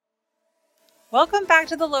Welcome back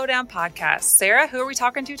to the Lowdown podcast. Sarah, who are we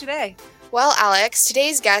talking to today? Well, Alex,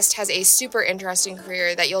 today's guest has a super interesting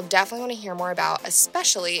career that you'll definitely want to hear more about,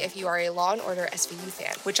 especially if you are a Law & Order SVU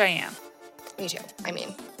fan. Which I am. Me too. I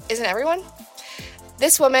mean, isn't everyone?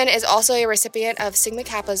 This woman is also a recipient of Sigma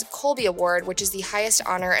Kappa's Colby Award, which is the highest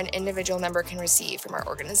honor an individual member can receive from our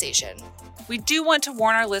organization. We do want to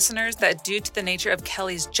warn our listeners that due to the nature of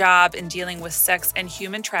Kelly's job in dealing with sex and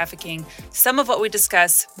human trafficking, some of what we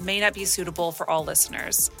discuss may not be suitable for all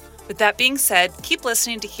listeners. With that being said, keep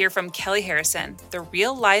listening to hear from Kelly Harrison, the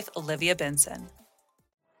real-life Olivia Benson.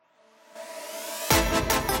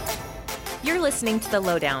 You're listening to The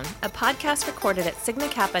Lowdown, a podcast recorded at Sigma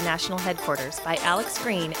Kappa National Headquarters by Alex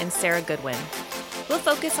Green and Sara Goodwin. We'll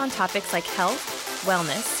focus on topics like health,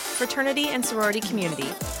 wellness, fraternity and sorority community,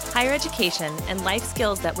 higher education, and life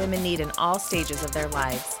skills that women need in all stages of their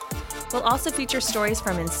lives. We'll also feature stories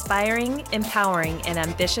from inspiring, empowering, and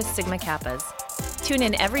ambitious Sigma Kappas. Tune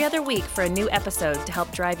in every other week for a new episode to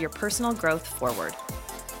help drive your personal growth forward.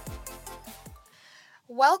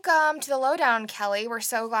 Welcome to the Lowdown, Kelly. We're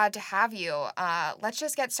so glad to have you. Let's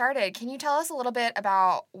just get started. Can you tell us a little bit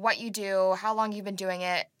about what you do, how long you've been doing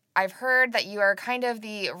it? I've heard that you are kind of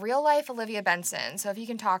the real-life Olivia Benson, so if you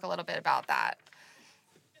can talk a little bit about that.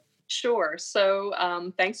 Sure. So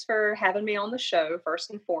thanks for having me on the show,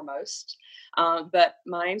 first and foremost. But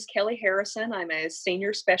my name's Kelly Harrison. I'm a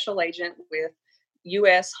senior special agent with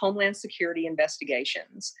U.S. Homeland Security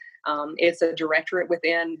Investigations. It's a directorate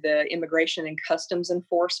within the Immigration and Customs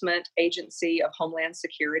Enforcement Agency of Homeland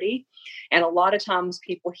Security. And a lot of times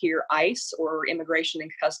people hear ICE or Immigration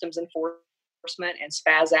and Customs Enforcement and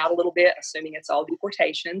spaz out a little bit, assuming it's all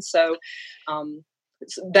deportation. So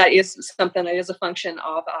that is something that is a function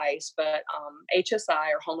of ICE, but HSI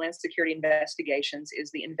or Homeland Security Investigations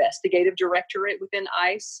is the investigative directorate within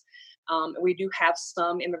ICE. We do have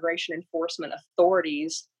some immigration enforcement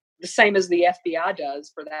authorities, the same as the FBI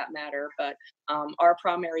does for that matter, but our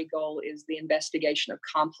primary goal is the investigation of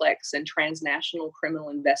complex and transnational criminal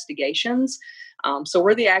investigations. So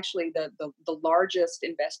we're actually the largest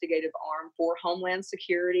investigative arm for Homeland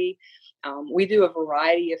Security. We do a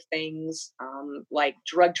variety of things like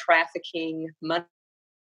drug trafficking, money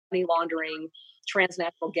laundering,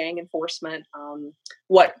 transnational gang enforcement.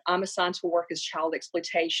 What I'm assigned to work is child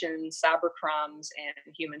exploitation, cyber crimes,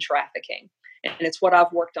 and human trafficking. And it's what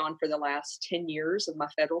I've worked on for the last 10 years of my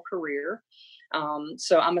federal career.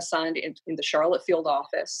 So I'm assigned in the Charlotte field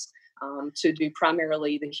office to do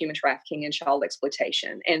primarily the human trafficking and child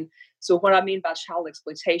exploitation. And so what I mean by child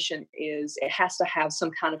exploitation is it has to have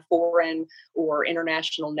some kind of foreign or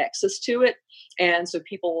international nexus to it. And so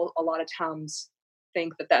people a lot of times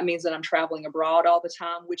think that means that I'm traveling abroad all the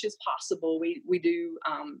time, which is possible. We do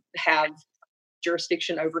have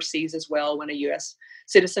jurisdiction overseas as well when a U.S.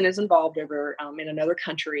 citizen is involved over in another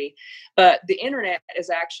country. But the internet is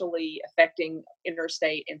actually affecting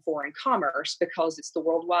interstate and foreign commerce because it's the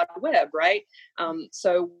World Wide Web, right?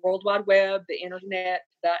 So World Wide Web, the internet,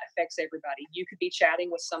 that affects everybody. You could be chatting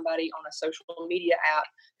with somebody on a social media app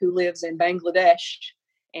who lives in Bangladesh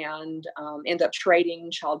and end up trading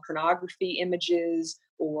child pornography images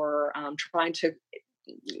or trying to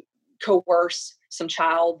coerce some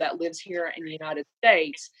child that lives here in the United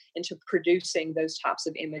States into producing those types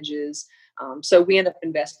of images. So we end up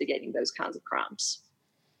investigating those kinds of crimes.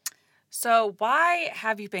 So why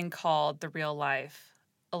have you been called the real life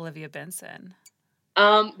Olivia Benson?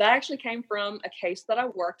 That actually came from a case that I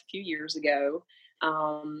worked a few years ago.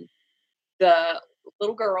 The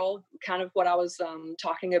little girl, kind of what I was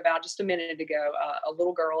talking about just a minute ago, a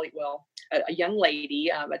little girl, a young lady,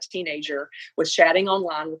 a teenager, was chatting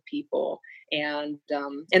online with people, and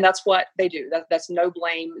that's what they do. That's no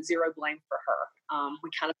blame, zero blame for her. We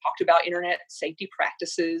kind of talked about internet safety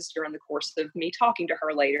practices during the course of me talking to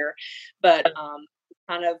her later, but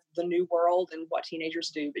kind of the new world and what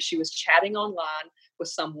teenagers do. But she was chatting online with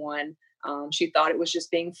someone. She thought it was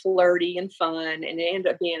just being flirty and fun, and it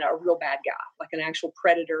ended up being a real bad guy, like an actual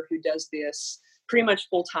predator who does this pretty much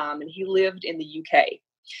full time. And he lived in the UK.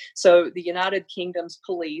 So the United Kingdom's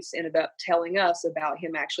police ended up telling us about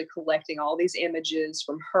him actually collecting all these images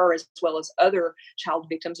from her as well as other child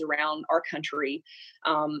victims around our country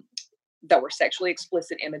that were sexually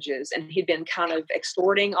explicit images. And he'd been kind of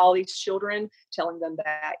extorting all these children, telling them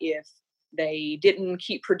that if they didn't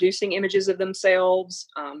keep producing images of themselves,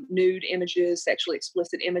 nude images, sexually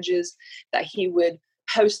explicit images, that he would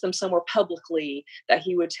post them somewhere publicly, that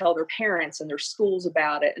he would tell their parents and their schools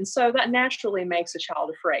about it. And so that naturally makes a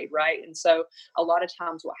child afraid, right? And so a lot of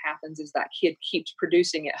times what happens is that kid keeps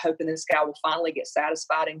producing it, hoping this guy will finally get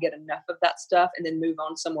satisfied and get enough of that stuff and then move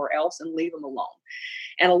on somewhere else and leave them alone.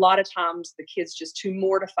 And a lot of times the kid's just too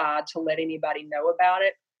mortified to let anybody know about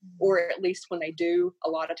it, or at least when they do, a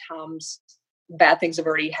lot of times bad things have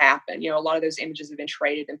already happened. A lot of those images have been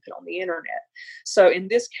traded and put on the internet. So in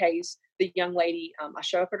this case, the young lady, I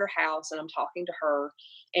show up at her house and I'm talking to her,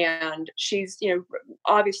 and she's,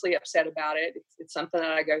 obviously upset about it. It's something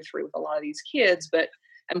that I go through with a lot of these kids, but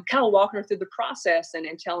I'm kind of walking her through the process and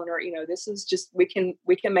telling her, this is just, we can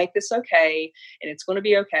make this okay, and it's going to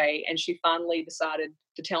be okay. And she finally decided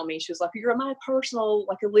to tell me, she was like, you're my personal,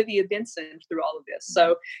 like, Olivia Benson through all of this.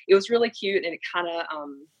 So it was really cute, and it kind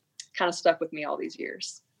of stuck with me all these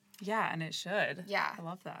years. Yeah, and it should. Yeah. I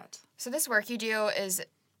love that. So this work you do is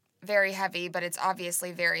very heavy, but it's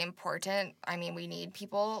obviously very important. I mean, we need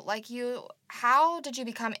people like you. How did you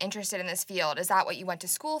become interested in this field? Is that what you went to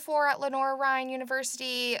school for at Lenore Ryan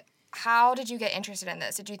University? How did you get interested in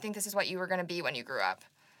this? Did you think this is what you were going to be when you grew up?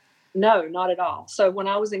 No, not at all. So when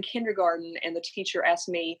I was in kindergarten and the teacher asked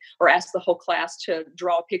me, or asked the whole class, to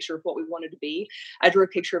draw a picture of what we wanted to be, I drew a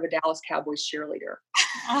picture of a Dallas Cowboys cheerleader.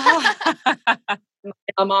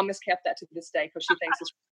 My mom has kept that to this day because she thinks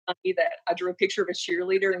it's funny that I drew a picture of a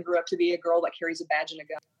cheerleader and grew up to be a girl that carries a badge and a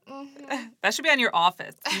gun. Mm-hmm. That should be on your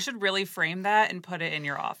office. You should really frame that and put it in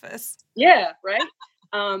your office. Yeah, right?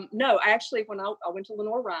 No, I actually, when I went to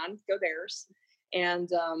Lenore Ryan, go Bears, and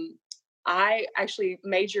I actually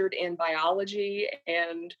majored in biology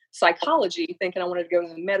and psychology, thinking I wanted to go in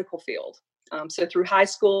the medical field. So through high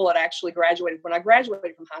school, I actually graduated. When I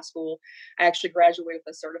graduated from high school, I actually graduated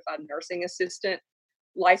with a certified nursing assistant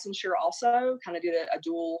licensure also, kind of did a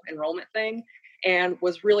dual enrollment thing, and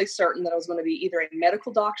was really certain that I was going to be either a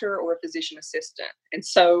medical doctor or a physician assistant. And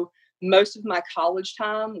so most of my college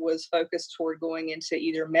time was focused toward going into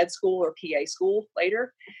either med school or PA school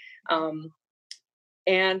later.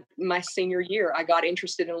 And my senior year, I got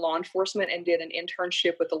interested in law enforcement and did an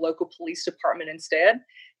internship with the local police department instead,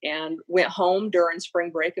 and went home during spring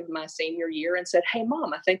break of my senior year and said, hey,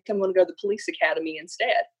 Mom, I think I'm going to go to the police academy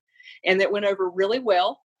instead. And that went over really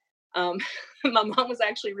well. My mom was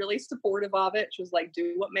actually really supportive of it. She was like,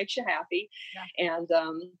 do what makes you happy. Yeah. And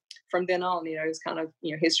from then on, it was kind of,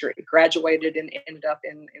 history. Graduated and ended up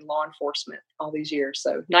in law enforcement all these years.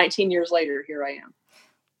 So 19 years later, here I am.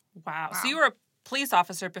 Wow. So you were a police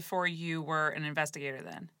officer before you were an investigator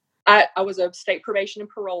then? I was a state probation and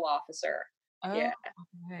parole officer. Oh, yeah.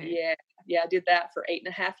 Okay. Yeah. I did that for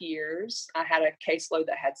 8.5 years. I had a caseload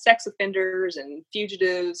that had sex offenders and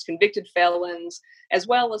fugitives, convicted felons, as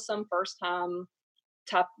well as some first time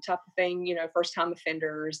type of thing, first time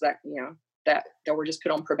offenders that were just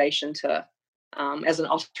put on probation to, as an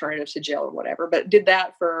alternative to jail or whatever, but did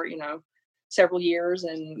that for, several years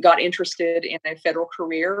and got interested in a federal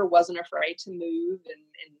career, wasn't afraid to move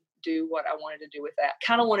and do what I wanted to do with that.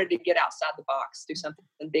 Kind of wanted to get outside the box, do something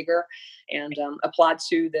bigger, and applied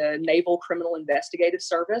to the Naval Criminal Investigative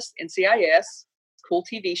Service, NCIS, cool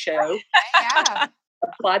TV show. Yeah.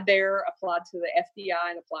 Applied there, applied to the FBI,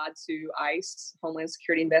 and applied to ICE, Homeland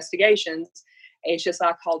Security Investigations.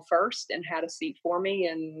 HSI called first and had a seat for me,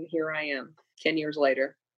 and here I am 10 years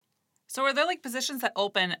later. So are there positions that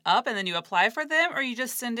open up and then you apply for them, or you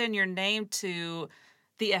just send in your name to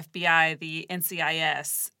the FBI, the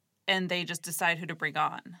NCIS, and they just decide who to bring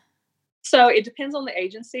on? So it depends on the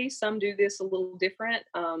agency. Some do this a little different,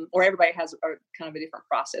 or everybody has kind of a different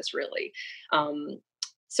process, really.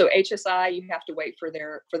 So HSI, you have to wait for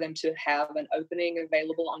them to have an opening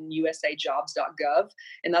available on usajobs.gov,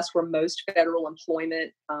 and that's where most federal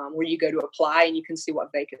employment, where you go to apply and you can see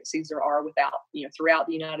what vacancies there are throughout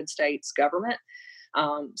the United States government.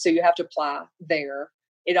 So you have to apply there.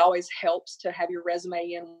 It always helps to have your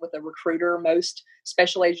resume in with a recruiter. Most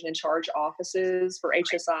special agent in charge offices for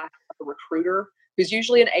HSI have a recruiter who's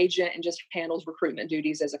usually an agent and just handles recruitment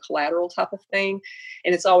duties as a collateral type of thing.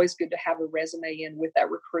 And it's always good to have a resume in with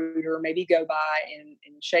that recruiter, maybe go by and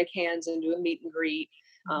shake hands and do a meet and greet.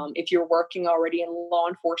 If you're working already in law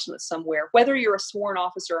enforcement somewhere, whether you're a sworn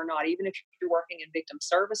officer or not, even if you're working in victim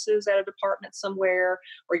services at a department somewhere,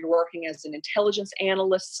 or you're working as an intelligence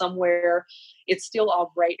analyst somewhere, it's still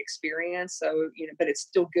all great experience. So, but it's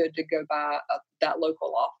still good to go by that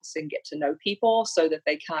local office and get to know people so that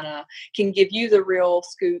they kind of can give you the real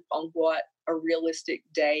scoop on what a realistic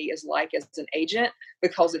day is like as an agent,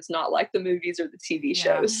 because it's not like the movies or the TV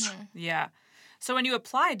shows. Mm-hmm. Yeah. So when you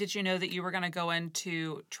applied, did you know that you were going to go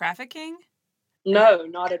into trafficking? No,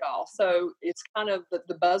 not at all. So it's kind of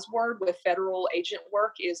the buzzword with federal agent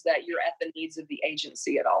work is that you're at the needs of the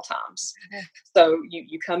agency at all times. So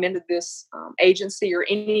you come into this agency or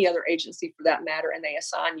any other agency for that matter, and they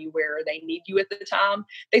assign you where they need you at the time.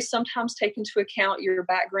 They sometimes take into account your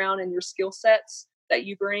background and your skill sets that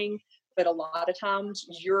you bring, but a lot of times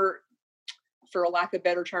for a lack of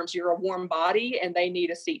better terms, you're a warm body and they need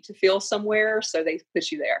a seat to fill somewhere, so they put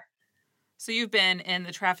you there. So you've been in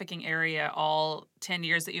the trafficking area all 10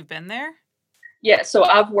 years that you've been there? Yeah, so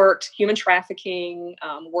I've worked human trafficking,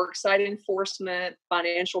 worksite enforcement,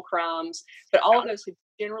 financial crimes, but all of those have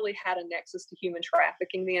generally had a nexus to human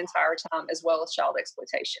trafficking the entire time, as well as child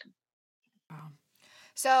exploitation. Wow.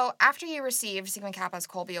 So after you received Sigma Kappa's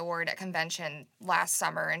Colby Award at convention last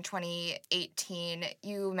summer in 2018,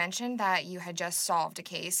 you mentioned that you had just solved a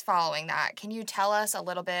case following that. Can you tell us a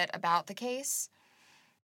little bit about the case?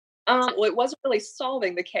 Well, it wasn't really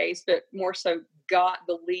solving the case, but more so got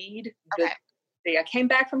the lead. Okay. I came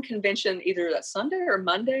back from convention either that Sunday or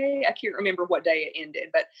Monday. I can't remember what day it ended,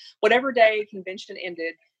 but whatever day convention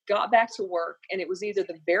ended, got back to work, and it was either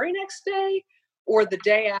the very next day or the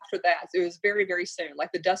day after that. It was very, very soon.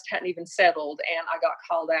 Like the dust hadn't even settled, and I got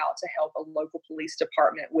called out to help a local police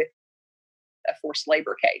department with a forced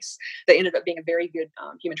labor case that ended up being a very good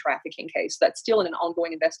human trafficking case that's still in an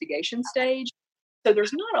ongoing investigation stage. So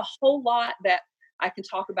there's not a whole lot that I can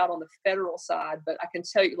talk about on the federal side, but I can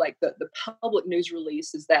tell you, like the public news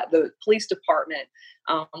release is that the police department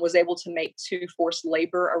was able to make 2 forced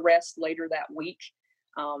labor arrests later that week.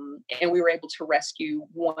 And we were able to rescue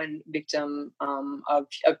one victim of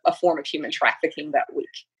a form of human trafficking that week.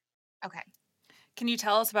 Okay. Can you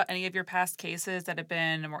tell us about any of your past cases that have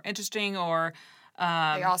been more interesting or...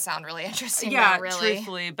 they all sound really interesting. Yeah, though, really.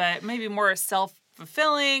 Truthfully, but maybe more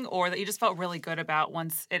self-fulfilling or that you just felt really good about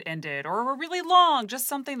once it ended or were really long, just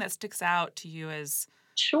something that sticks out to you as...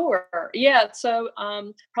 Sure. Yeah. So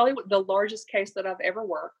probably the largest case that I've ever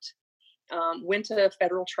worked went to a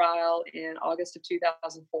federal trial in August of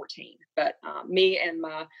 2014. But me and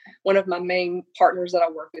one of my main partners that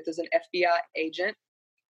I work with is an FBI agent,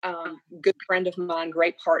 good friend of mine,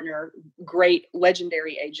 great partner, great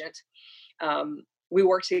legendary agent. We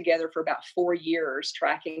worked together for about 4 years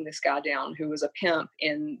tracking this guy down who was a pimp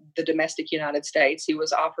in the domestic United States. He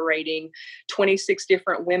was operating 26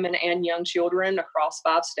 different women and young children across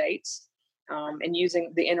 5 states and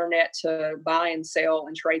using the internet to buy and sell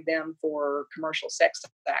and trade them for commercial sex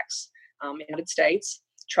acts in the United States.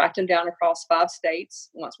 Tracked him down across 5 states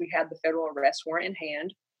once we had the federal arrest warrant in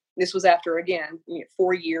hand. This was after, again,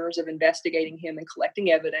 4 years of investigating him and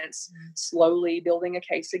collecting evidence, slowly building a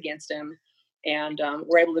case against him. And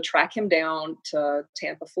we're able to track him down to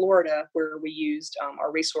Tampa, Florida, where we used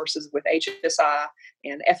our resources with HSI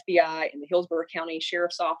and FBI and the Hillsborough County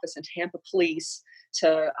Sheriff's Office and Tampa Police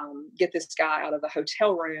to get this guy out of a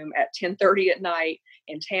hotel room at 10:30 at night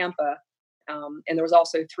in Tampa. And there was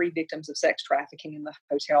also 3 victims of sex trafficking in the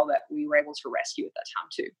hotel that we were able to rescue at that time,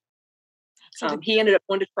 too. So he ended up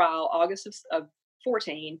going to trial August of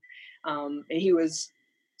 14, and he was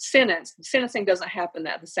sentenced. Sentencing doesn't happen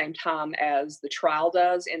at the same time as the trial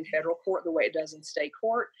does in federal court, the way it does in state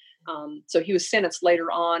court. So he was sentenced later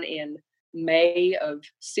on in May of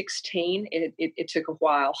 16. It took a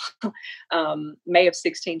while. May of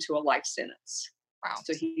 16 to a life sentence. Wow.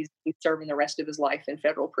 So he's serving the rest of his life in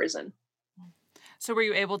federal prison. So were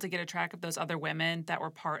you able to get a track of those other women that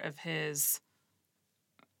were part of his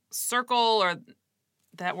circle or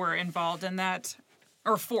that were involved in that?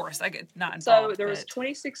 Or force, not involved. So there was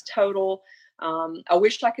 26 total. I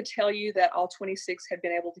wish I could tell you that all 26 had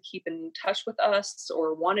been able to keep in touch with us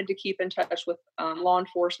or wanted to keep in touch with law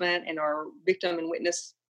enforcement and our victim and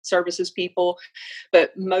witness services people,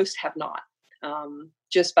 but most have not.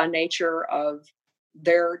 Just by nature of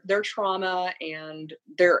their trauma and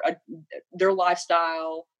their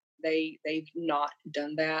lifestyle, they've not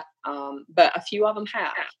done that, but a few of them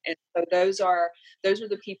have, and so those are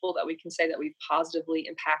the people that we can say that we've positively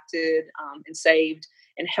impacted and saved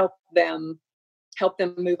and help them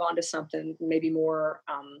move on to something maybe more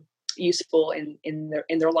useful in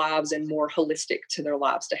their lives and more holistic to their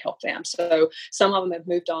lives to help them. So some of them have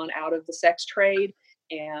moved on out of the sex trade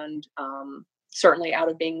and certainly out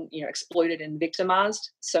of being, exploited and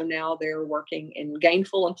victimized. So now they're working in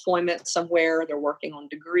gainful employment somewhere. They're working on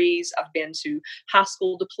degrees. I've been to high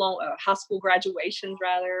school graduations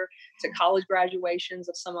to college graduations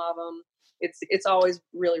of some of them. It's always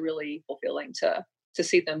really, really fulfilling to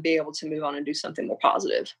see them be able to move on and do something more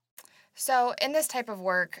positive. So in this type of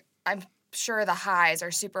work, I'm sure the highs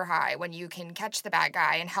are super high when you can catch the bad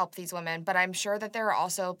guy and help these women, but I'm sure that there are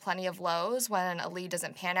also plenty of lows when a lead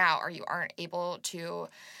doesn't pan out or you aren't able to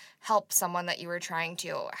help someone that you were trying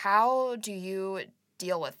to. How do you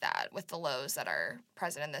deal with that, with the lows that are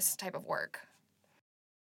present in this type of work?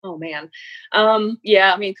 Oh man.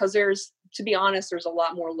 Yeah, I mean, because to be honest, there's a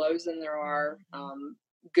lot more lows than there are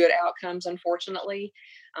good outcomes, unfortunately.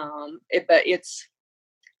 But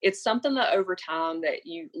it's something that over time that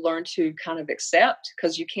you learn to kind of accept,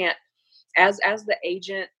 because you can't, as the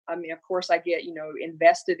agent, I mean, of course I get,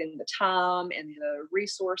 invested in the time and the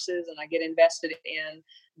resources, and I get invested in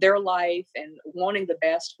their life and wanting the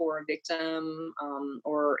best for a victim,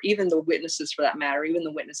 or even the witnesses for that matter. Even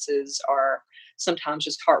the witnesses are sometimes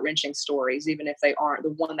just heart-wrenching stories, even if they aren't the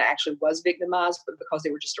one that actually was victimized, but because they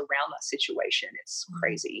were just around that situation. It's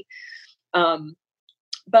crazy.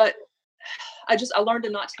 But I learned to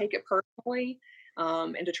not take it personally,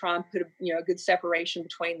 and to try and put a good separation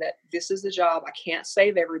between that. This is the job. I can't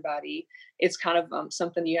save everybody. It's kind of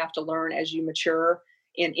something you have to learn as you mature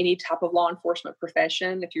in any type of law enforcement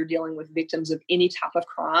profession. If you're dealing with victims of any type of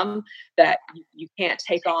crime, that you can't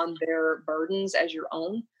take on their burdens as your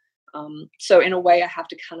own. So in a way, I have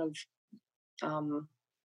to kind of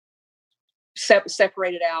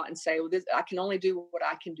separate it out and say, well, I can only do what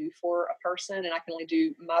I can do for a person, and I can only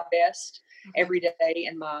do my best every day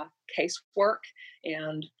in my casework,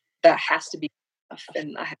 and that has to be enough,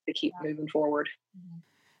 and I have to keep moving forward.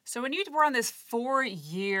 So when you were on this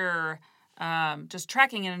 4-year just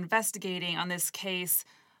tracking and investigating on this case,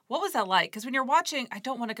 what was that like? Because when you're watching, I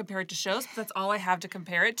don't want to compare it to shows, but that's all I have to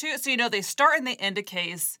compare it to. So, they start and they end a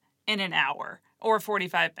case in an hour or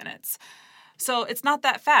 45 minutes. So it's not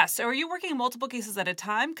that fast. So are you working multiple cases at a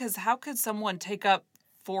time? Because how could someone take up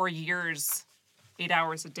 4 years, 8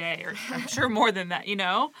 hours a day, or I'm sure more than that,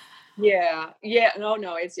 Yeah. No,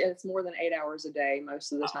 it's more than 8 hours a day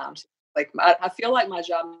most of the time. Like I feel like my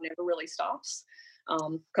job never really stops,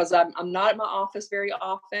 because I'm not at my office very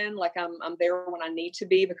often. Like I'm there when I need to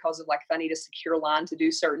be, because of, like, if I need a secure line to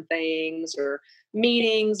do certain things or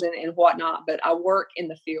meetings and whatnot. But I work in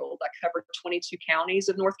the field. I cover 22 counties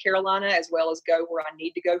of North Carolina, as well as go where I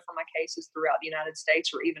need to go for my cases throughout the United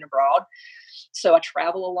States or even abroad. So I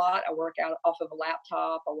travel a lot. I work out off of a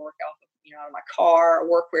laptop. I work off of, out of my car. I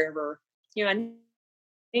work wherever, I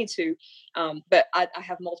need to. But I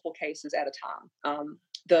have multiple cases at a time.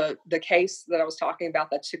 The case that I was talking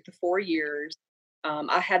about that took the 4 years,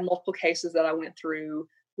 I had multiple cases that I went through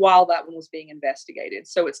while that one was being investigated.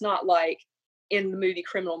 So it's not like in the movie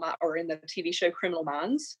or in the TV show Criminal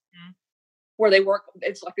Minds, where they work.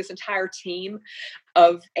 It's like this entire team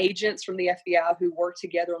of agents from the FBI who work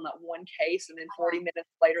together on that one case, and then 40 minutes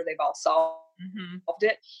later they've all solved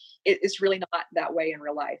it. It's really not that way in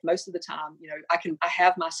real life. Most of the time, I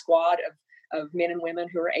have my squad of men and women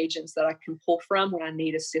who are agents that I can pull from when I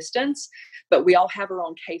need assistance, but we all have our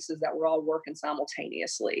own cases that we're all working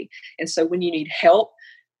simultaneously. And so when you need help,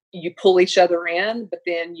 you pull each other in, but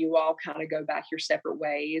then you all kind of go back your separate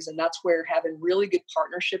ways. And that's where having really good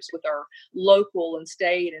partnerships with our local and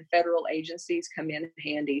state and federal agencies come in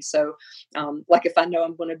handy. So like if I know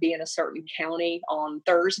I'm going to be in a certain county on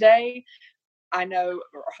Thursday, I know,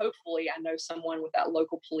 or hopefully I know someone with that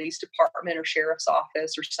local police department or sheriff's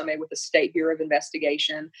office or somebody with the State Bureau of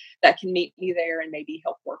Investigation that can meet me there and maybe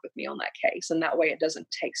help work with me on that case. And that way it doesn't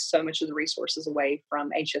take so much of the resources away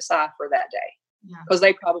from HSI for that day, because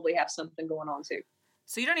they probably have something going on too.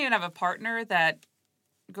 So you don't even have a partner that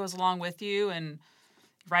goes along with you and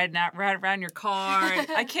riding around your car.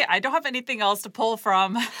 I don't have anything else to pull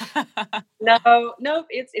from. No,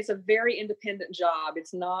 it's a very independent job.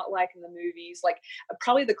 It's not like in the movies. Like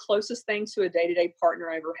probably the closest thing to a day-to-day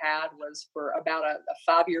partner I ever had was for about a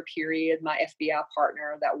 5-year period, my FBI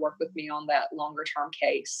partner that worked with me on that longer term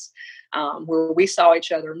case, where we saw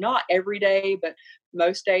each other not every day, but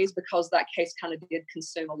most days, because that case kind of did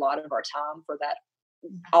consume a lot of our time for that,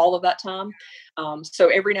 all of that time. So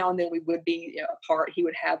every now and then we would be apart. He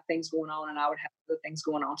would have things going on and I would have other things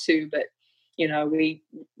going on too. But,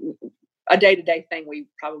 a day-to-day thing, we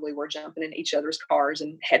probably were jumping in each other's cars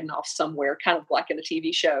and heading off somewhere, kind of like in a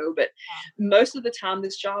TV show. But most of the time,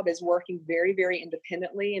 this job is working very, very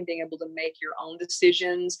independently and being able to make your own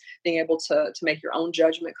decisions, being able to make your own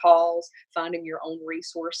judgment calls, finding your own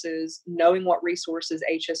resources, knowing what resources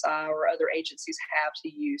HSI or other agencies have to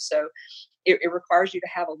use. So it requires you to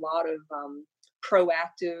have a lot of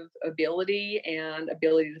proactive ability and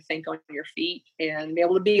ability to think on your feet and be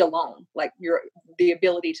able to be alone, like the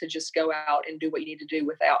ability to just go out and do what you need to do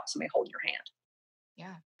without somebody holding your hand.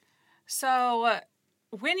 Yeah. So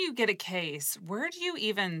when you get a case, where do you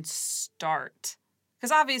even start?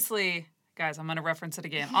 Because obviously guys, I'm going to reference it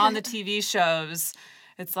again. On the TV shows,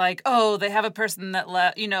 it's like, oh, they have a person that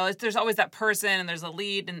there's always that person and there's a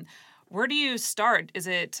lead. And where do you start?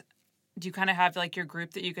 Do you kind of have like your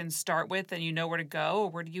group that you can start with and you know where to go? Or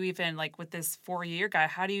where do you even, like with this 4-year guy,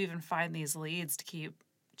 how do you even find these leads to keep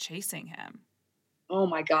chasing him? Oh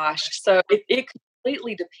my gosh. So it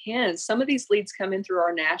completely depends. Some of these leads come in through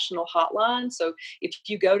our national hotline. So if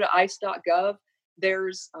you go to ice.gov,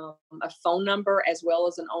 there's a phone number as well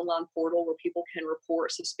as an online portal where people can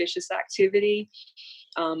report suspicious activity.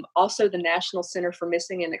 Also, the National Center for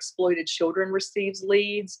Missing and Exploited Children receives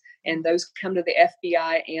leads, and those come to the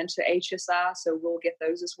FBI and to HSI, so we'll get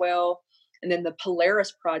those as well. And then the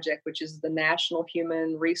Polaris Project, which is the National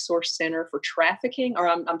Human Resource Center for Trafficking, or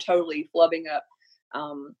I'm totally flubbing up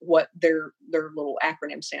what their little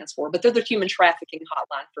acronym stands for, but they're the human trafficking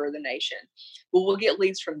hotline for the nation. Well, we'll get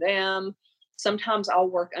leads from them. Sometimes I'll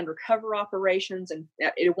work undercover operations, and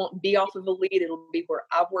it won't be off of a lead. It'll be where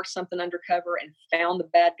I've worked something undercover and found the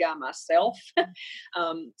bad guy myself.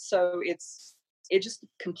 So it just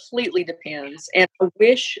completely depends. And I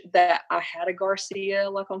wish that I had a Garcia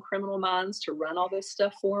like on Criminal Minds to run all this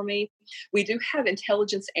stuff for me. We do have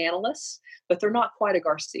intelligence analysts, but they're not quite a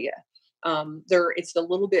Garcia. It's a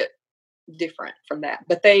little bit different from that,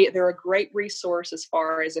 but they're a great resource as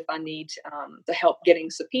far as if I need the help getting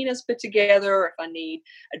subpoenas put together, or if I need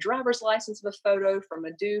a driver's license of a photo from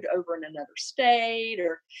a dude over in another state,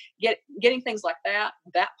 or getting things like that.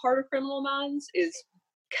 That part of Criminal Minds is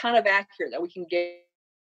kind of accurate, that we can get,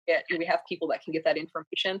 and we have people that can get that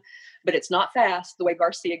information, but it's not fast the way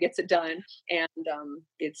Garcia gets it done, and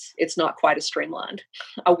it's not quite as streamlined.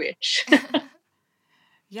 I wish.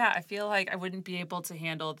 Yeah, I feel like I wouldn't be able to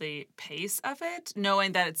handle the pace of it,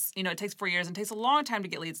 knowing that it's, it takes 4 years and takes a long time to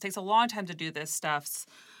get leads, takes a long time to do this stuff.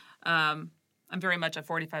 I'm very much a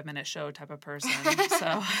 45-minute show type of person,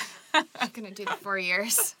 so. I'm going to do the 4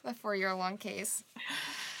 years, the 4-year-long case.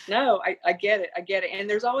 No, I get it. And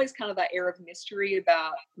there's always kind of that air of mystery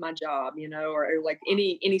about my job, or like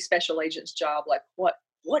any special agent's job, like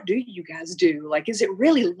what do you guys do? Like, is it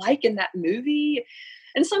really like in that movie?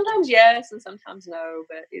 And sometimes yes, and sometimes no,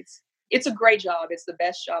 but it's a great job. It's the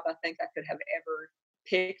best job I think I could have ever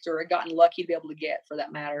picked or gotten lucky to be able to get, for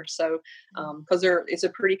that matter. So, because it's a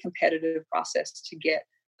pretty competitive process to get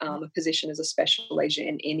a position as a special agent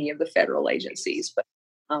in any of the federal agencies. But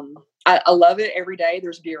I love it every day.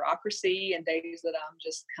 There's bureaucracy and days that I'm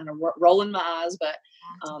just kind of rolling my eyes, but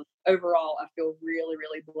overall, I feel really,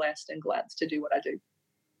 really blessed and glad to do what I do.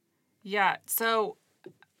 Yeah. So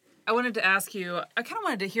I wanted to ask you, I kind of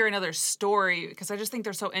wanted to hear another story because I just think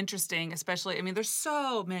they're so interesting, especially, there's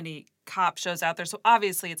so many cop shows out there. So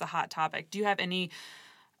obviously it's a hot topic. Do you have any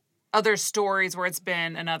other stories where it's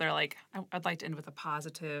been another, like, I'd like to end with a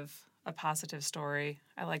positive story.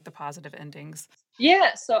 I like the positive endings.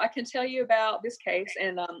 Yeah. So I can tell you about this case,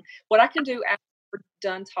 and what I can do after we're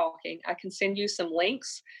done talking, I can send you some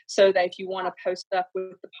links so that if you want to post up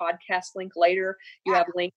with the podcast link later, you have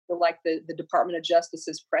links for like the Department of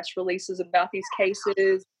Justice's press releases about these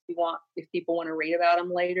cases. If people want to read about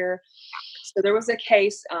them later. So there was a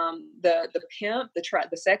case, the pimp,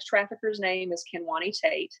 the sex trafficker's name is Kenwani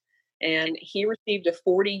Tate, and he received a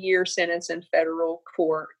 40-year sentence in federal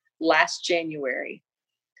court last January.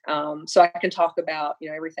 So I can talk about,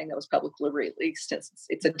 everything that was publicly released since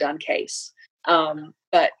it's a done case.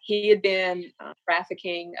 But he had been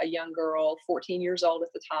trafficking a young girl, 14 years old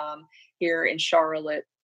at the time, here in Charlotte.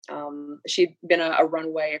 She'd been a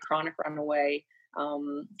chronic runaway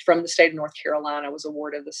from the state of North Carolina, was a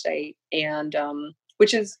ward of the state, and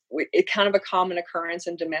which is kind of a common occurrence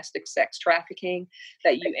in domestic sex trafficking,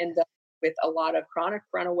 that you end up with a lot of chronic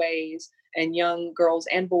runaways and young girls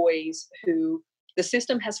and boys who the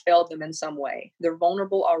system has failed them in some way. They're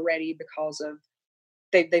vulnerable already because of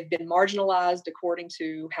they've been marginalized according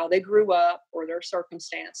to how they grew up or their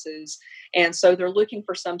circumstances. And so they're looking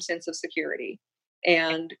for some sense of security.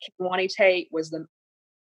 And Kenwani Tate was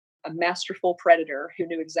a masterful predator who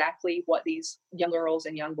knew exactly what these young girls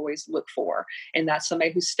and young boys look for. And that's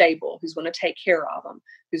somebody who's stable, who's going to take care of them,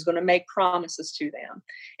 who's going to make promises to them.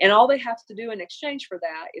 And all they have to do in exchange for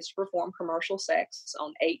that is to perform commercial sex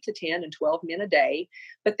on 8 to 10 and 12 men a day.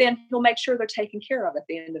 But then he'll make sure they're taken care of at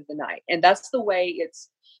the end of the night. And that's the way it's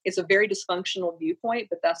a very dysfunctional viewpoint,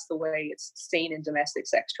 but that's the way it's seen in domestic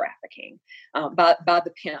sex trafficking by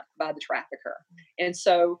the pimp, by the trafficker. And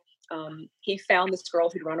so he found this girl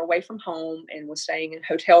who'd run away from home and was staying in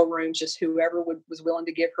hotel rooms, just whoever was willing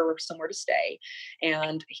to give her somewhere to stay.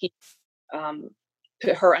 And he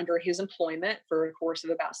put her under his employment for a course of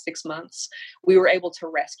about 6 months. We were able to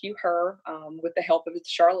rescue her with the help of the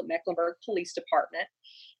Charlotte-Mecklenburg Police Department.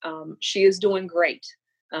 She is doing great.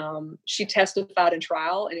 She testified in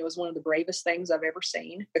trial, and it was one of the bravest things I've ever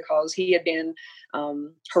seen, because he had been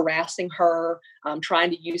harassing her,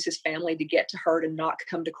 trying to use his family to get to her to not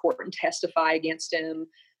come to court and testify against him.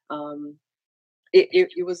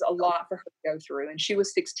 It was a lot for her to go through. And she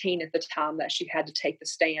was 16 at the time that she had to take the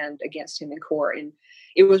stand against him in court. And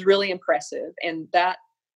it was really impressive. And that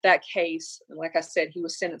case, like I said, he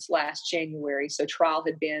was sentenced last January. So trial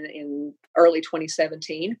had been in early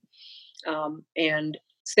 2017. And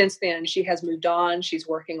since then, she has moved on. She's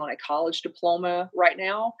working on a college diploma right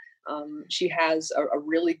now. She has a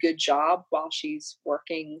really good job while she's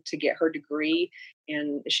working to get her degree,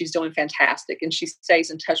 and she's doing fantastic. And she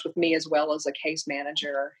stays in touch with me as well as a case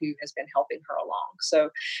manager who has been helping her along.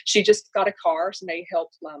 So she just got a car. So they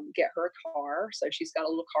helped get her a car. So she's got a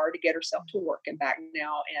little car to get herself to work and back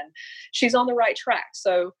now, and she's on the right track.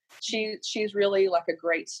 So she's really like a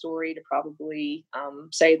great story to probably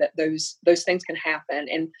say that those things can happen.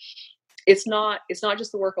 And it's not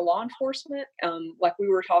just the work of law enforcement. Like we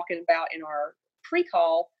were talking about in our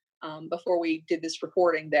pre-call before we did this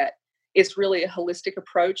reporting, that it's really a holistic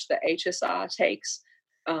approach that HSI takes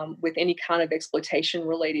with any kind of exploitation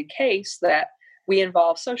related case, that we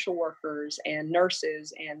involve social workers and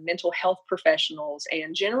nurses and mental health professionals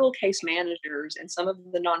and general case managers and some of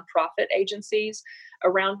the nonprofit agencies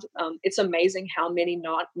around. It's amazing how many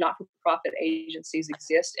not-for-profit agencies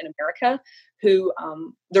exist in America who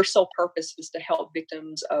their sole purpose is to help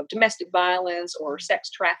victims of domestic violence or sex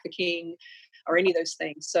trafficking or any of those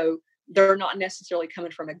things. So they're not necessarily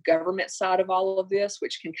coming from a government side of all of this,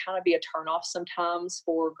 which can kind of be a turnoff sometimes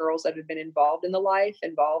for girls that have been involved in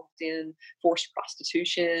involved in forced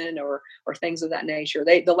prostitution or things of that nature.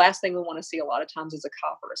 The last thing we want to see a lot of times is a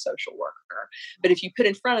cop or a social worker. But if you put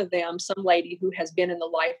in front of them some lady who has been in the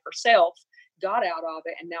life herself, got out of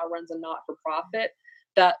it, and now runs a not-for-profit,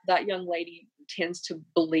 that young lady tends to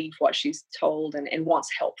believe what she's told and wants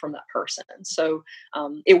help from that person. So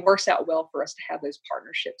it works out well for us to have those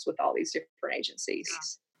partnerships with all these different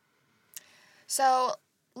agencies. So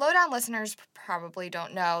Lowdown listeners probably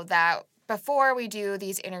don't know that before we do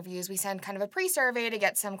these interviews, we send kind of a pre-survey to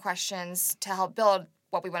get some questions to help build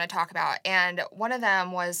what we want to talk about. And one of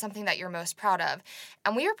them was something that you're most proud of.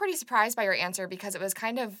 And we were pretty surprised by your answer, because it was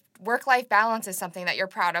kind of work-life balance is something that you're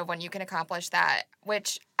proud of when you can accomplish that,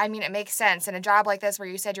 which, I mean, it makes sense. In a job like this where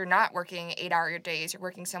you said you're not working 8-hour days, you're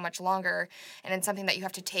working so much longer, and it's something that you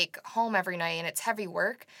have to take home every night and it's heavy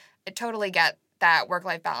work, I totally get that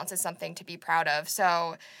work-life balance is something to be proud of.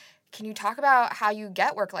 So can you talk about how you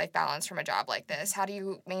get work-life balance from a job like this? How do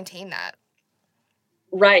you maintain that?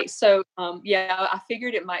 Right. So, I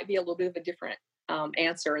figured it might be a little bit of a different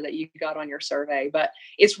answer that you got on your survey, but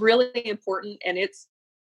it's really important, and it's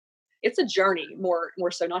a journey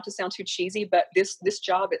more so, not to sound too cheesy, but this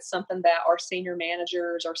job, it's something that our senior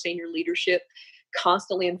managers, our senior leadership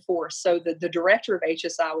constantly enforce. So the director of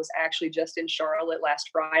HSI was actually just in Charlotte last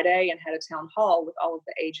Friday and had a town hall with all of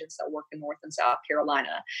the agents that work in North and South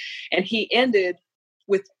Carolina. And he ended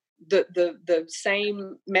with the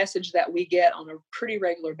same message that we get on a pretty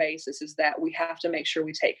regular basis, is that we have to make sure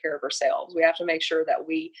we take care of ourselves. We have to make sure that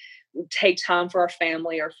we take time for our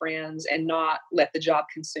family, our friends, and not let the job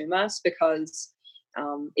consume us, because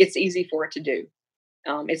it's easy for it to do.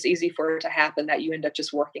 It's easy for it to happen that you end up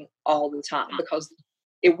just working all the time, because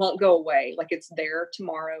it won't go away. Like, it's there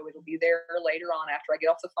tomorrow. It'll be there later on after I get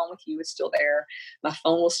off the phone with you. It's still there. My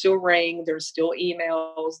phone will still ring. There's still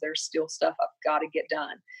emails. There's still stuff I've got to get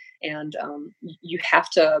done. And you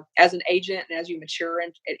have to, as an agent, and as you mature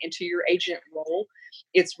into your agent role,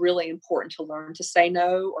 it's really important to learn to say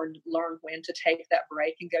no, or learn when to take that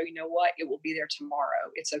break and go, you know what, it will be there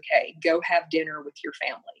tomorrow. It's okay. Go have dinner with your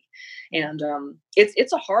family. And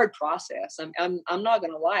it's a hard process. I'm not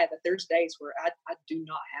going to lie that there's days where I do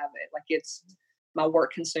not have it. Like, it's, my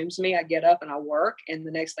work consumes me. I get up and I work, and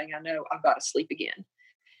the next thing I know, I've got to sleep again.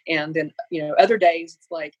 And then, other days it's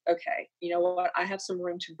like, okay, you know what? I have some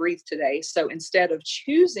room to breathe today. So instead of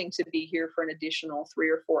choosing to be here for an additional 3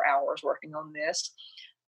 or 4 hours working on this,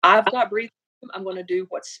 I've got breathing. I'm going to do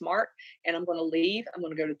what's smart, and I'm going to leave. I'm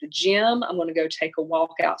going to go to the gym. I'm going to go take a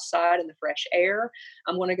walk outside in the fresh air.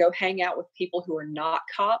 I'm going to go hang out with people who are not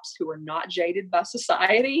cops, who are not jaded by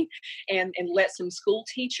society, and let some school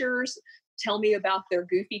teachers tell me about their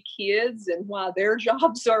goofy kids and why their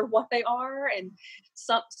jobs are what they are, and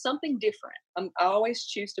something different. I always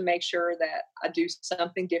choose to make sure that I do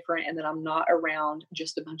something different, and that I'm not around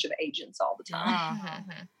just a bunch of agents all the time.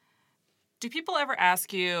 Mm-hmm. Do people ever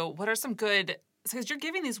ask you, what are some good because you're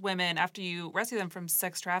giving these women, after you rescue them from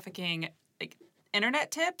sex trafficking, like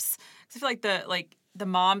internet tips. 'Cause I feel like the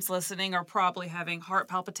moms listening are probably having heart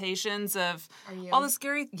palpitations of all the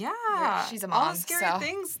scary, she's a all mom, the scary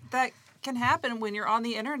things that can happen when you're on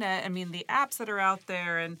the internet. I mean, the apps that are out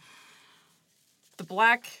there and the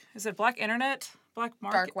black internet? Black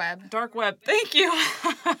market? Dark web. Thank you.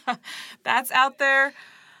 That's out there.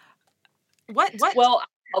 What? Well,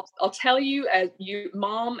 I'll tell you, as you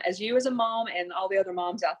as a mom and all the other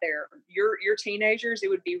moms out there, your teenagers, it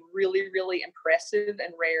would be really, really impressive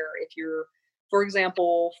and rare if your, for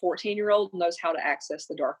example, 14-year-old knows how to access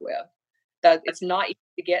the dark web. That it's not easy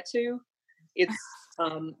to get to. It's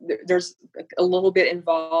there's a little bit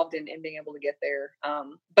involved in being able to get there.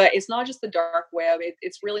 But it's not just the dark web.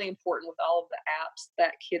 It's really important with all of the apps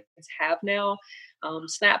that kids have now,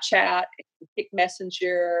 Snapchat, Kick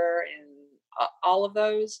Messenger, and all of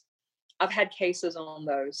those. I've had cases on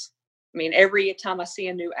those. I mean, every time I see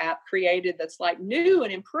a new app created that's like new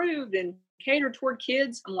and improved and catered toward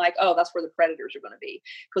kids, I'm like, oh, that's where the predators are going to be.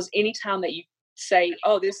 Because anytime that you say,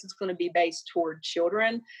 oh, this is going to be based toward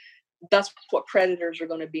children, that's what predators are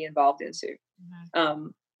going to be involved into. Mm-hmm.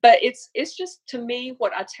 But it's just, to me,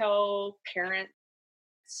 what I tell parents,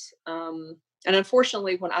 and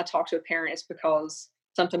unfortunately, when I talk to a parent, it's because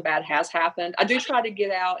something bad has happened. I do try to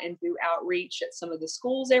get out and do outreach at some of the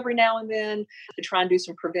schools every now and then to try and do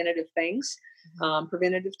some preventative things,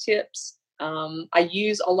 preventative tips. I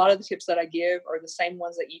use a lot of the tips that I give are the same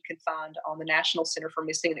ones that you can find on the National Center for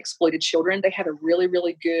Missing and Exploited Children. They have a really,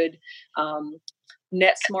 really good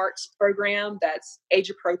Net Smarts program that's age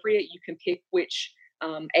appropriate. You can pick which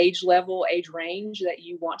age level, age range that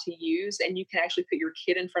you want to use, and you can actually put your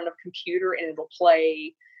kid in front of a computer and it'll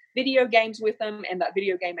play video games with them, and that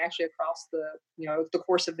video game actually across the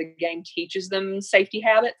course of the game teaches them safety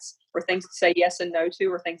habits or things to say yes and no to,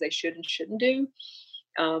 or things they should and shouldn't do.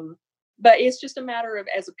 But it's just a matter of,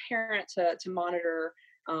 as a parent, to monitor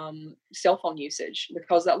cell phone usage,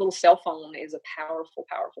 because that little cell phone is a powerful,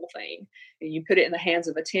 powerful thing. And you put it in the hands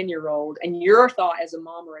of a 10-year-old, and your thought as a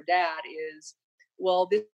mom or a dad is, well,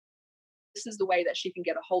 this is the way that she can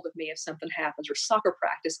get a hold of me if something happens, or soccer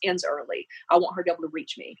practice ends early. I want her to be able to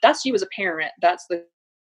reach me. That's you as a parent. That's the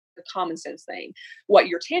common sense thing. What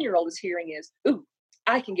your 10-year-old is hearing is, ooh,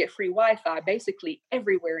 I can get free Wi-Fi basically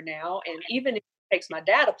everywhere now. And even if it takes my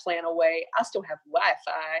data plan away, I still have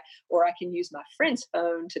Wi-Fi, or I can use my friend's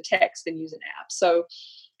phone to text and use an app. So,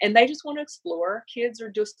 and they just want to explore. Kids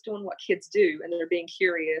are just doing what kids do, and they're being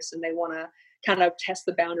curious, and they want to kind of test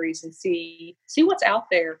the boundaries and see what's out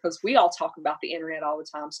there, because we all talk about the internet all the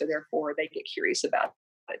time. So therefore they get curious about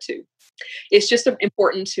it too. It's just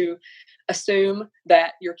important to assume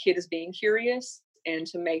that your kid is being curious and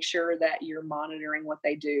to make sure that you're monitoring what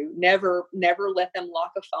they do. Never let them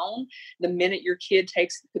lock a phone. The minute your kid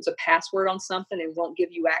puts a password on something and won't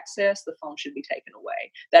give you access, the phone should be taken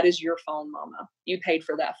away. That is your phone, mama. You paid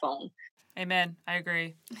for that phone. Amen. I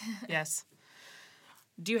agree. Yes.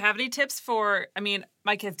 Do you have any tips for, I mean,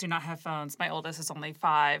 my kids do not have phones. My oldest is only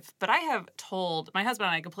 5, but I have told, my husband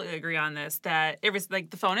and I completely agree on this, that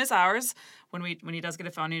the phone is ours when he does get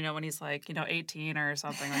a phone, when he's 18 or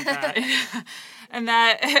something like that. And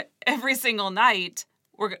that every single night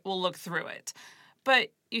we'll look through it. But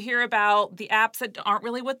you hear about the apps that aren't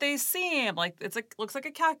really what they seem. Looks like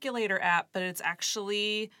a calculator app, but it's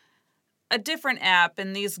actually a different app.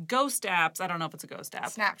 And these ghost apps, I don't know if it's a ghost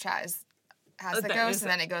app. Snapchat has the ghost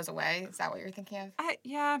and then it goes away. Is that what you're thinking of?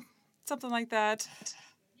 Yeah, something like that.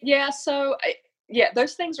 Yeah, so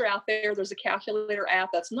those things are out there. There's a calculator app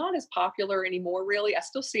that's not as popular anymore, really. I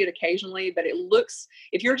still see it occasionally, but it looks,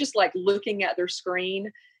 if you're just looking at their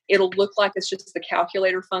screen, it'll look like it's just the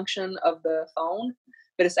calculator function of the phone.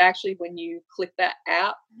 But it's actually, when you click that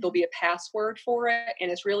app, there'll be a password for it,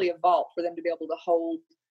 and it's really a vault for them to be able to hold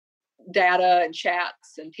data and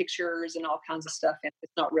chats and pictures and all kinds of stuff, and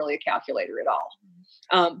it's not really a calculator at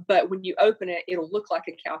all. But when you open it, it'll look like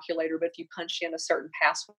a calculator, but if you punch in a certain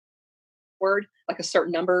password, like a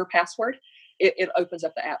certain number password, it opens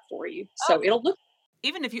up the app for you. So it'll look,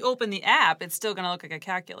 even if you open the app, it's still going to look like a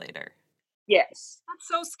calculator. Yes. That's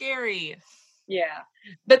so scary. Yeah.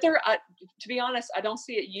 But to be honest, I don't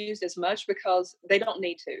see it used as much because they don't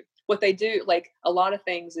need to. What they do, a lot of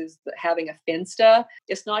things, is having a Finsta.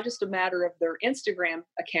 It's not just a matter of their Instagram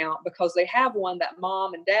account, because they have one that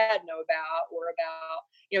mom and dad know about, or about,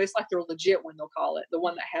 it's like their legit one, they'll call it, the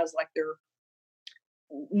one that has their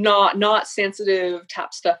not sensitive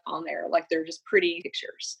type stuff on there. They're just pretty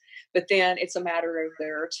pictures. But then it's a matter of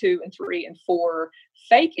their 2 and 3 and 4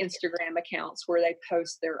 fake Instagram accounts where they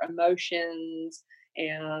post their emotions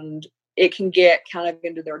and it can get kind of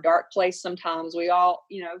into their dark place sometimes. We all,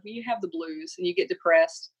 you have the blues and you get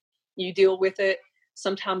depressed, you deal with it.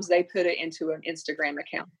 Sometimes they put it into an Instagram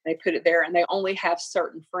account. They put it there and they only have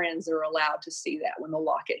certain friends that are allowed to see that when they'll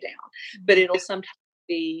lock it down. But it'll sometimes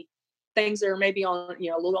be things that are maybe on,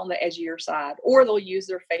 a little on the edgier side, or they'll use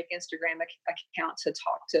their fake Instagram account to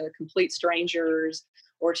talk to complete strangers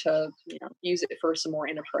or to, use it for some more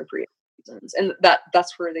inappropriate reasons. And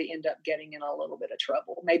that's where they end up getting in a little bit of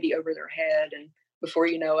trouble, maybe over their head. And before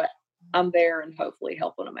you know it, I'm there and hopefully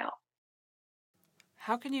helping them out.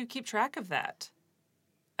 How can you keep track of that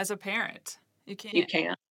as a parent? You can't. You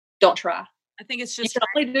can't. Don't try. I think it's just you can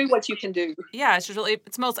only do what you can do. Yeah, it's just really.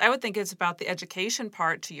 I would think it's about the education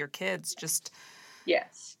part to your kids. Just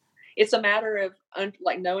yes, it's a matter of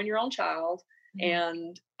like knowing your own child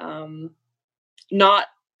and not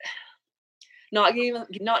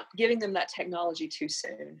giving them that technology too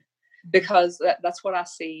soon, because that's what I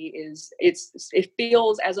see is it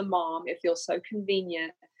feels, as a mom, it feels so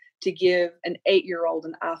convenient to give an 8-year-old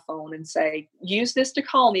an iPhone and say, use this to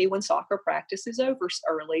call me when soccer practice is over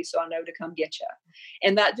early so I know to come get you.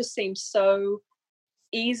 And that just seems so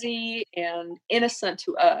easy and innocent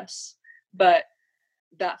to us. But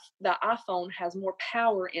that iPhone has more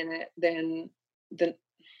power in it than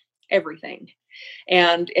everything.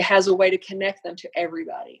 And it has a way to connect them to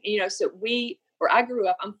everybody. So I grew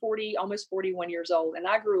up, I'm 40, almost 41 years old. And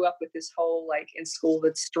I grew up with this whole, like, in school,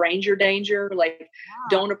 that's stranger danger, like,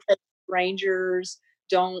 don't approach strangers,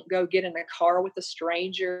 don't go get in a car with a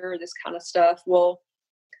stranger, this kind of stuff. Well,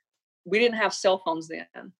 we didn't have cell phones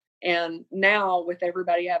then. And now with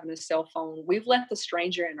everybody having a cell phone, we've let the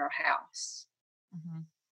stranger in our house.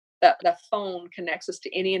 That phone connects us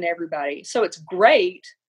to any and everybody. So it's great.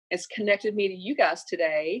 It's connected me to you guys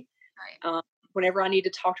today. Right. Whenever I need to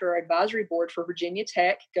talk to our advisory board for Virginia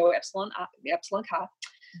Tech, go Epsilon Chi.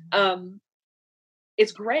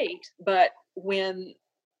 It's great, but when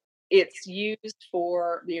it's used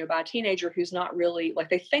for, by a teenager who's not really, like,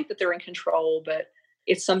 they think that they're in control, but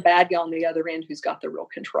it's some bad guy on the other end who's got the real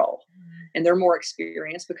control. And they're more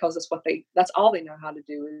experienced because that's all they know how to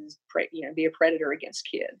do is, be a predator against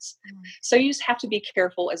kids. So you just have to be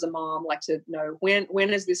careful as a mom, like, to know when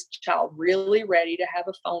is this child really ready to have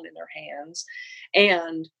a phone in their hands,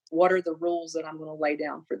 and what are the rules that I'm going to lay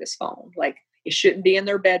down for this phone. Like, it shouldn't be in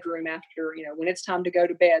their bedroom after, when it's time to go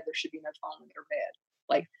to bed, there should be no phone in their bed.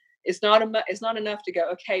 Like, it's not enough to go,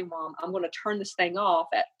 okay, Mom, I'm going to turn this thing off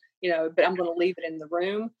but I'm going to leave it in the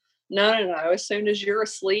room. No. As soon as you're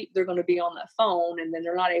asleep, they're going to be on that phone, and then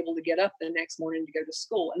they're not able to get up the next morning to go to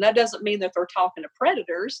school. And that doesn't mean that they're talking to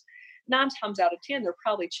predators. 9 times out of 10, they're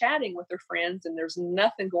probably chatting with their friends and there's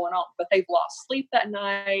nothing going on, but they've lost sleep that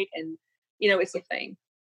night. And, it's a thing.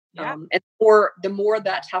 Yeah. And the more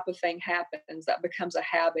that type of thing happens, that becomes a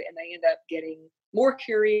habit, and they end up getting more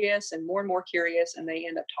curious and more curious, and they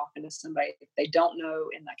end up talking to somebody that they don't know,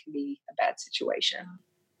 and that can be a bad situation.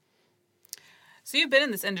 So you've been in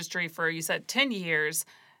this industry for, you said, 10 years.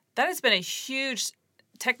 That has been a huge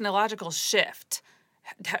technological shift.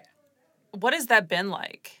 What has that been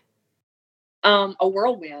like? A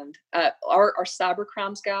whirlwind. Our cyber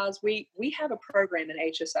crimes guys, we have a program in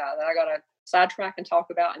HSI that I got to sidetrack and talk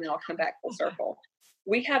about, and then I'll come back full circle.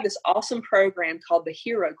 We have this awesome program called the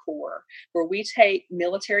Hero Corps, where we take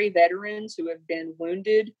military veterans who have been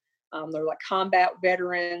wounded. They're like combat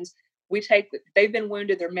veterans. They've been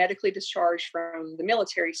wounded, they're medically discharged from the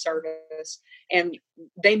military service, and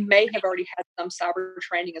they may have already had some cyber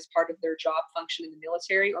training as part of their job function in the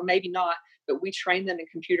military, or maybe not, but we train them in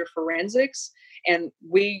computer forensics, and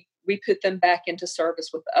we put them back into service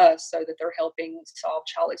with us so that they're helping solve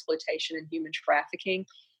child exploitation and human trafficking.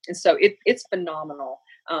 And so it's phenomenal.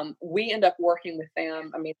 We end up working with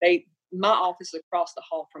them. I mean, my office is across the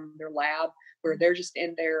hall from their lab, where they're just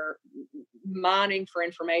in there mining for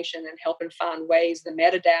information and helping find ways, the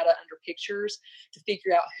metadata under pictures, to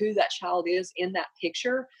figure out who that child is in that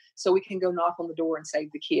picture, so we can go knock on the door and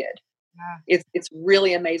save the kid. Yeah. It's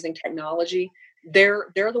really amazing technology.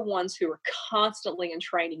 They're the ones who are constantly in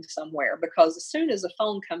training somewhere, because as soon as a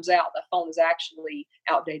phone comes out, that phone is actually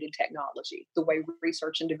outdated technology. The way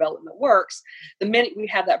research and development works, the minute we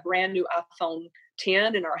have that brand new iPhone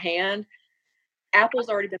 10 in our hand, Apple's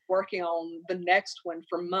already been working on the next one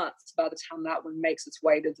for months by the time that one makes its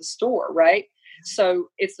way to the store, right? So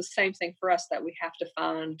it's the same thing for us, that we have to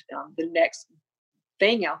find the next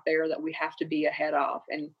thing out there that we have to be ahead of.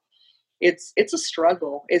 And it's a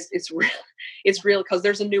struggle. It's real because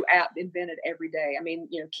there's a new app invented every day. I mean,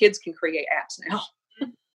 kids can create apps now.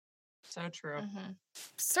 So true. Mm-hmm.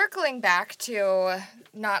 Circling back to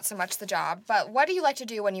not so much the job, but what do you like to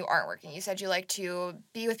do when you aren't working? You said you like to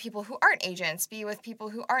be with people who aren't agents, be with people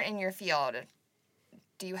who aren't in your field.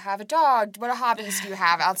 Do you have a dog? What hobbies do you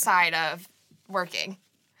have outside of working?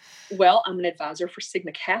 Well, I'm an advisor for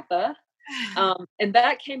Sigma Kappa, and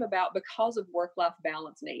that came about because of work-life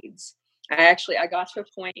balance needs. I got to a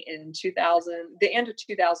point in the end of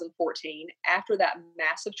 2014, after that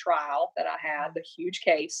massive trial that I had, the huge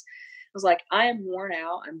case. I was like, I am worn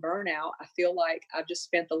out. I'm burnt out. I feel like I've just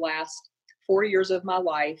spent the last 4 years of my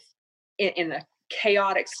life in a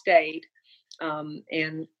chaotic state.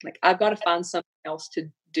 And like, I've got to find something else to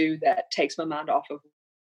do that takes my mind off of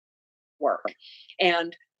work.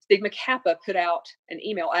 And Sigma Kappa put out an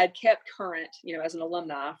email. I had kept current, as an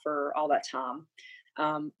alumni for all that time.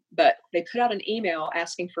 But they put out an email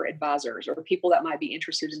asking for advisors or people that might be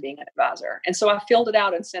interested in being an advisor. And so I filled it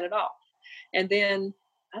out and sent it off. And then,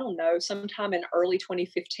 I don't know, sometime in early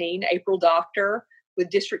 2015, April Doctor with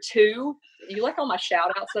District 2, you like all my shout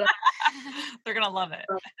outs that they're going to love it.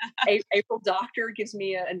 April Doctor gives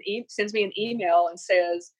me sends me an email and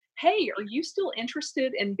says, hey, are you still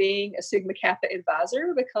interested in being a Sigma Kappa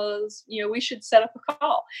advisor? Because, we should set up a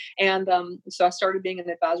call. And so I started being an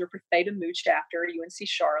advisor for Theta Mu chapter, UNC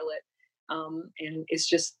Charlotte. And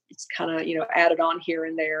it's kind of, added on here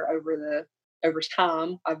and there over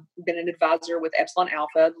time. I've been an advisor with Epsilon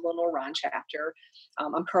Alpha, the Little Orion chapter.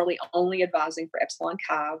 I'm currently only advising for Epsilon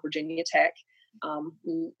Chi, Virginia Tech.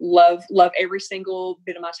 Love every single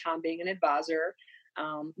bit of my time being an advisor.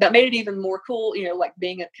 That made it even more cool, like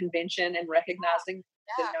being at convention and recognizing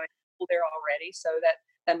people there already. So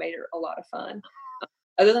that made it a lot of fun.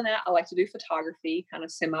 Other than that, I like to do photography kind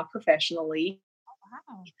of semi-professionally.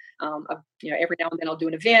 Wow. Every now and then I'll do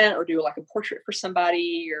an event or do like a portrait for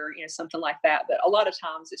somebody or, something like that. But a lot of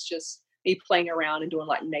times it's just me playing around and doing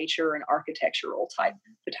like nature and architectural type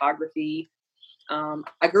photography.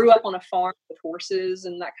 I grew up on a farm with horses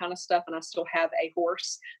and that kind of stuff. And I still have a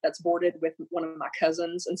horse that's boarded with one of my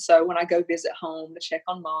cousins. And so when I go visit home to check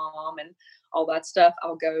on mom and all that stuff,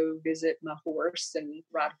 I'll go visit my horse and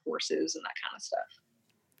ride horses and that kind of stuff.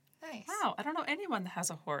 Nice. Wow. I don't know anyone that has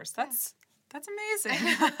a horse. That's amazing.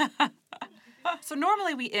 So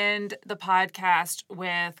normally we end the podcast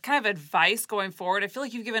with kind of advice going forward. I feel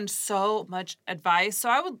like you've given so much advice. So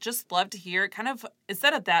I would just love to hear kind of,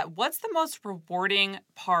 instead of that, what's the most rewarding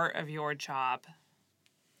part of your job?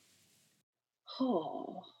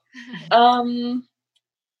 The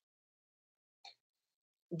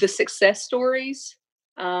success stories.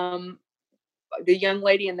 The young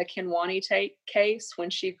lady in the Kinwani case,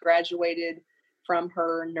 when she graduated from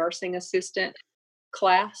her nursing assistant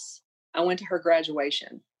class, I went to her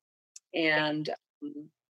graduation, and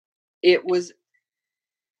it was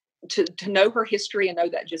to know her history and know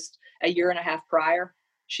that just a year and a half prior,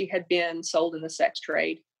 she had been sold in the sex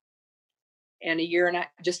trade. And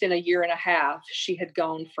just in a year and a half, she had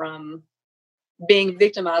gone from being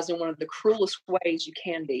victimized in one of the cruelest ways you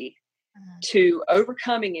can be to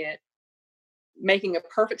overcoming it, making a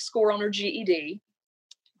perfect score on her GED,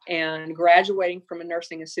 and graduating from a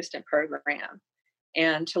nursing assistant program.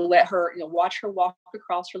 And to let her, watch her walk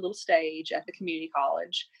across her little stage at the community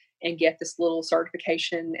college and get this little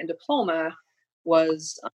certification and diploma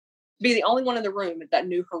was be the only one in the room that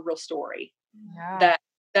knew her real story. Yeah.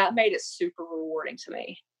 That made it super rewarding to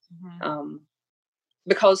me. Mm-hmm.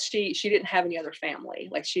 Because she didn't have any other family.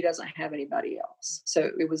 Like, she doesn't have anybody else. So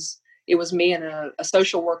it was me and a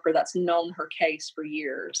social worker that's known her case for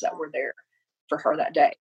years that were there for her that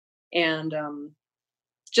day. And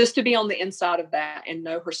just to be on the inside of that and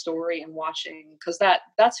know her story and watching, because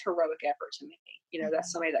that's heroic effort to me.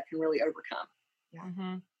 That's somebody that can really overcome. Yeah.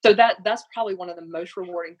 Mm-hmm. So that's probably one of the most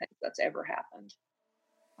rewarding things that's ever happened.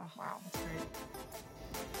 Oh, wow. That's great.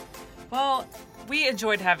 Well, we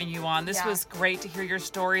enjoyed having you on. This was great to hear your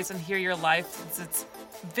stories and hear your life. It's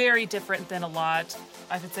very different than a lot,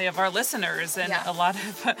 I would say, of our listeners and a lot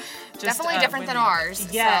of just definitely different than ours.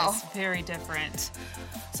 Yes, very different.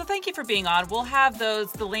 So thank you for being on. We'll have the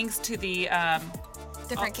links to the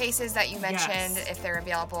different cases that you mentioned, if they're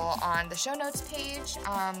available, on the show notes page.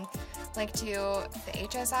 Link to the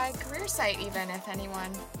HSI career site, even if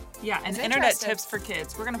anyone. Yeah, and internet tips for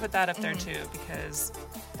kids. We're going to put that up there too, because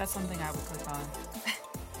that's something I would click on.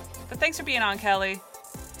 But thanks for being on, Kelly.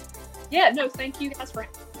 Yeah, no, thank you guys for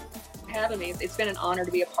having me. It's been an honor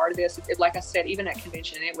to be a part of this. Like I said, even at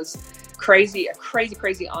convention, it was a crazy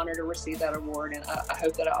honor to receive that award, and I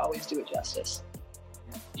hope that I always do it justice.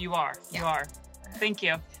 You are. Thank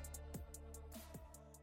you.